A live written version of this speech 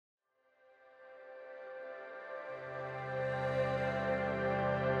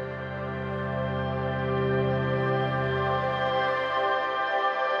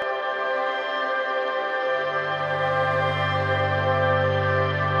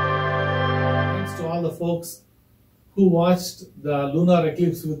the folks who watched the lunar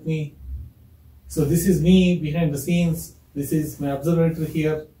eclipse with me. So this is me behind the scenes. This is my observatory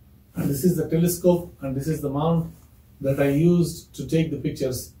here, and this is the telescope, and this is the mount that I used to take the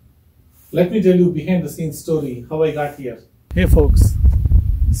pictures. Let me tell you behind the scenes story, how I got here. Hey folks,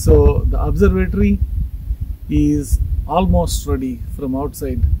 so the observatory is almost ready from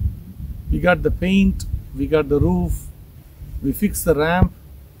outside. We got the paint, we got the roof, we fixed the ramp.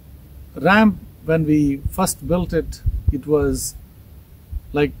 When we first built it, it was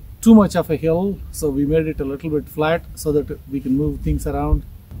like too much of a hill, so we made it a little bit flat so that we can move things around.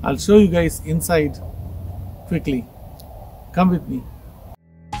 I'll show you guys inside quickly. Come with me.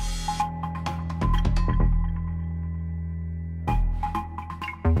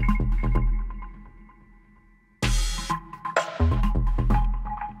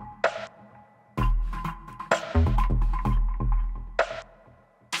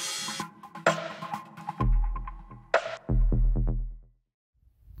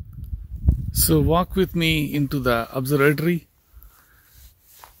 So walk with me into the observatory.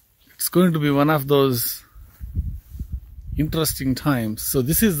 It's going to be one of those interesting times. So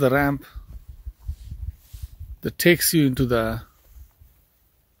this is the ramp that takes you into the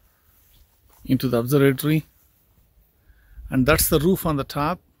observatory, and that's the roof on the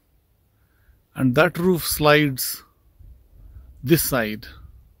top, and that roof slides this side.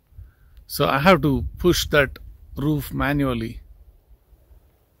 So I have to push that roof manually.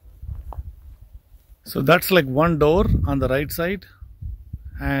 So that's like one door on the right side,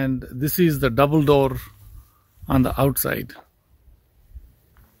 and this is the double door on the outside.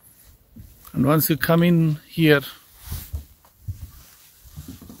 And once you come in here,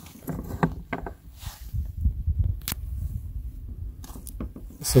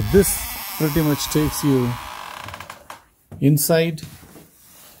 so this pretty much takes you inside.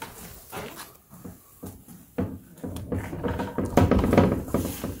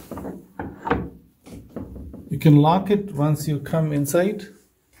 You can lock it once you come inside.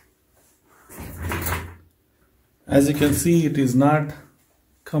 As you can see, it is not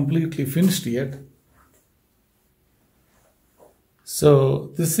completely finished yet.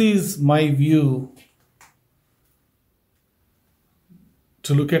 So this is my view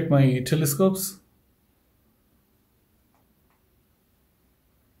to look at my telescopes.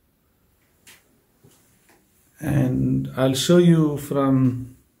 And I'll show you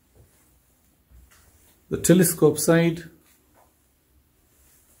from the telescope side.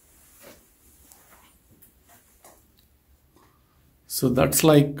 So that's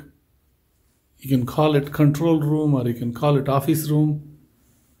like, you can call it control room or you can call it office room.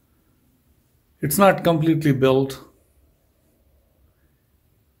 It's not completely built.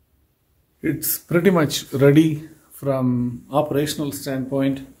 It's pretty much ready from operational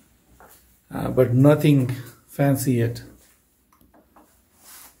standpoint, but nothing fancy yet.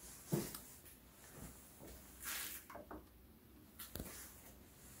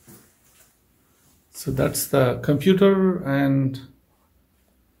 So that's the computer, and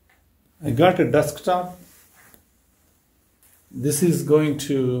I got a desktop. This is going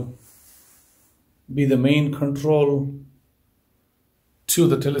to be the main control to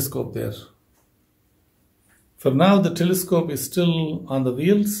the telescope there. For now, the telescope is still on the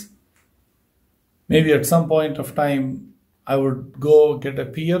wheels. Maybe at some point of time, I would go get a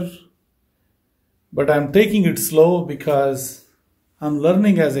pier, but I'm taking it slow because I'm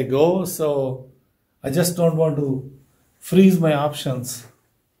learning as I go, so I just don't want to freeze my options.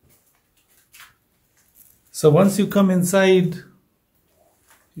 So once you come inside,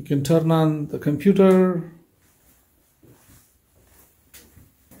 you can turn on the computer,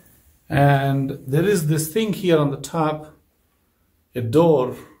 and there is this thing here on the top, a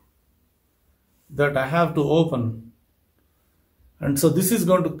door that I have to open. And so this is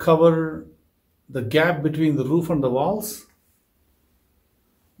going to cover the gap between the roof and the walls.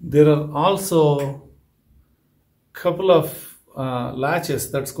 There are also couple of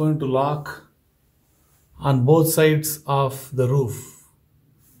latches that's going to lock on both sides of the roof.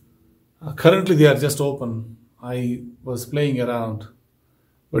 Currently they are just open. I was playing around,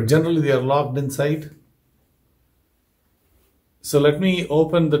 but generally they are locked inside. So let me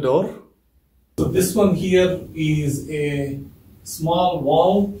open the door. So this one here is a small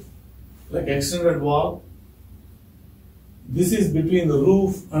wall, like extended wall. This is between the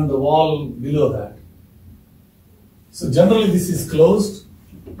roof and the wall below that. So generally this is closed.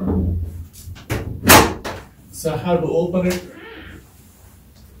 So I have to open it.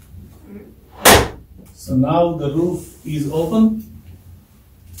 So now the roof is open.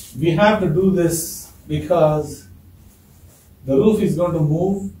 We have to do this because the roof is going to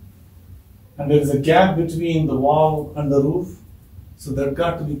move and there is a gap between the wall and the roof, so that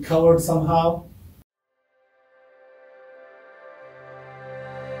got to be covered somehow.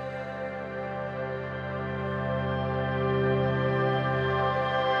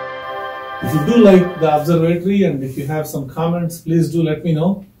 If you do like the observatory and if you have some comments, please do let me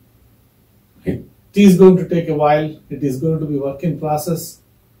know. It is going to take a while. It is going to be a work in process.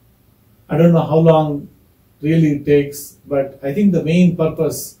 I don't know how long really it takes, but I think the main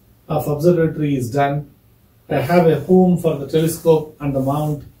purpose of observatory is done. I have a home for the telescope and the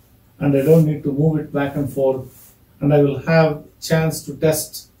mount, and I don't need to move it back and forth, and I will have chance to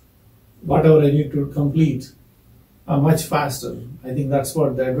test whatever I need to complete much faster. I think that's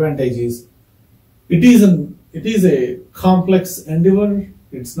what the advantage is. It is a complex endeavor.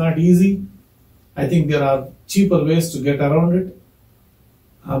 It's not easy. I think there are cheaper ways to get around it.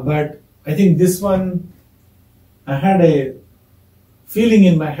 But I think this one, I had a feeling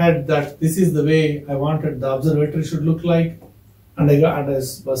in my head that this is the way I wanted the observatory should look like, and I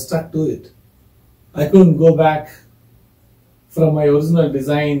was stuck to it. I couldn't go back from my original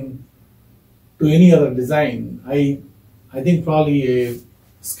design to any other design. I think probably a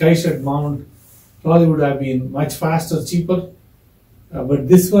sky shed mount probably would have been much faster, cheaper. But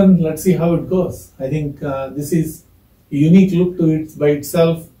this one, let's see how it goes. I think this is a unique look to it by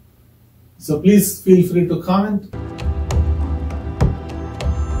itself. So please feel free to comment.